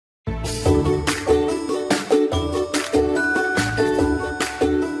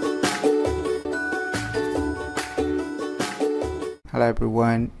Hello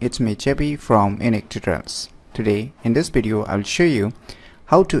everyone, it's me Chebi from UniqueTutorials. Today in this video I'll show you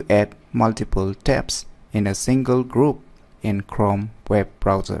how to add multiple tabs in a single group in Chrome web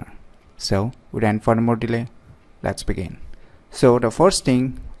browser. So without further more delay, let's begin. So the first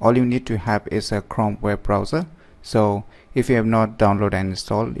thing, all you need to have is a Chrome web browser. So if you have not downloaded and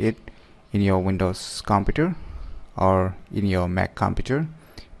installed it in your Windows computer or in your Mac computer,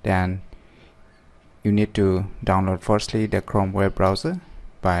 then you need to download firstly the Chrome web browser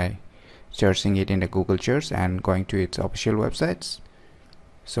by searching it in the Google search and going to its official websites.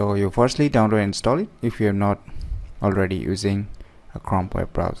 So you firstly download and install it if you are not already using a Chrome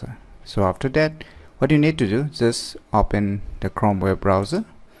web browser. So after that, what you need to do, just open the Chrome web browser.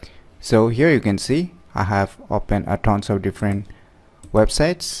 So here you can see I have opened a tons of different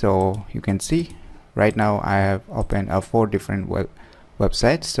websites. So you can see right now I have opened 4 different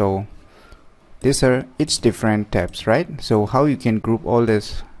websites. So these are each different tabs, right? So how you can group all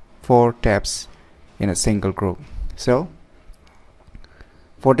these 4 tabs in a single group? So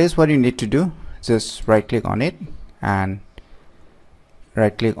for this, what you need to do, just right click on it and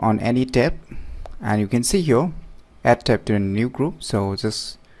right click on any tab, and you can see here add tab to a new group. So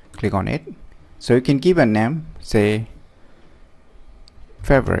just click on it. So you can give a name, say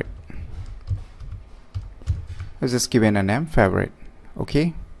favorite. Let's just give it a name, favorite.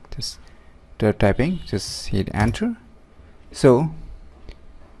 Okay, just typing, just hit enter. So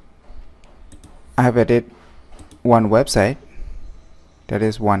I have added one website, that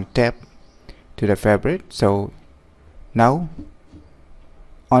is one tab to the favorite. So now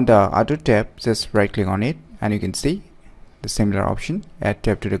on the other tab, just right click on it and you can see the similar option, add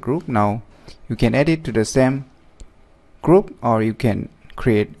tab to the group. Now you can add it to the same group or you can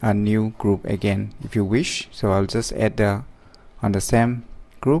create a new group again if you wish. So I'll just add on the same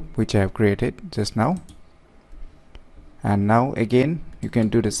group which I have created just now, and now again you can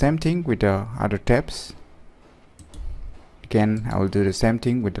do the same thing with the other tabs. Again I will do the same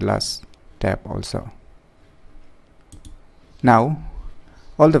thing with the last tab also. Now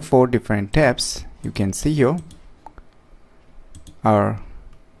all the 4 different tabs you can see here are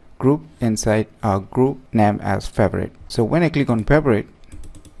grouped inside our group name as favorite. So when I click on favorite,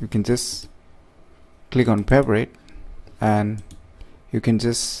 you can just click on favorite and you can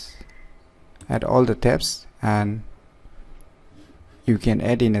just add all the tabs and you can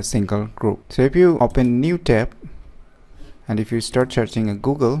add in a single group. So if you open new tab and if you start searching in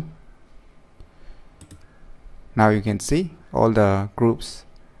Google, now you can see all the groups,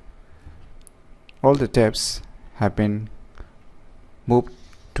 all the tabs have been moved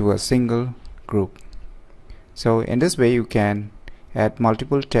to a single group. So in this way you can add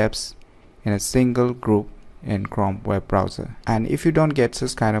multiple tabs in a single group in Chrome web browser. And if you don't get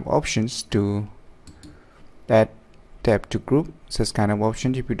such kind of options to add tab to group, such kind of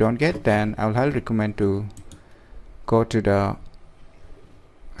options if you don't get, then I will highly recommend to go to the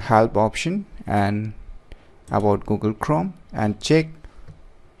help option and about Google Chrome and check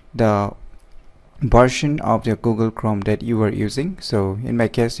the version of the Google Chrome that you are using. So in my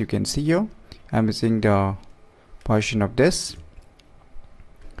case you can see here I'm using the version of this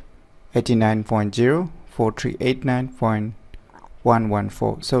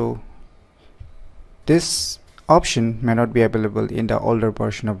 89.0.4389.114. so this option may not be available in the older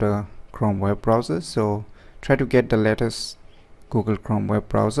version of the Chrome web browser, so try to get the latest Google Chrome web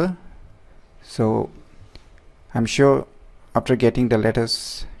browser. So I'm sure after getting the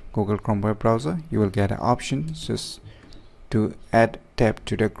latest Google Chrome web browser you will get an option just to add tab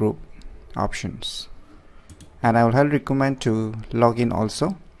to the group options. And I will highly recommend to log in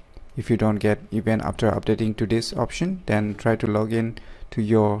also. If you don't get, even after updating to this option, then try to log in to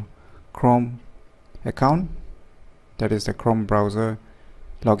your Chrome account, that is the Chrome browser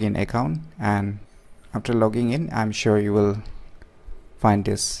login account, and after logging in I'm sure you will find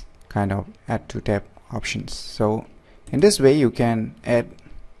this kind of add to tab options. So in this way you can add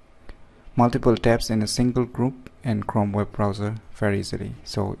multiple tabs in a single group in Chrome web browser very easily.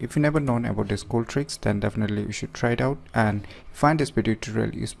 So if you never known about these cool tricks, then definitely you should try it out. And if you find this video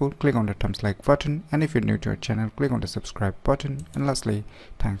tutorial useful, click on the thumbs like button, and if you're new to our channel, click on the subscribe button. And lastly,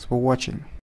 thanks for watching.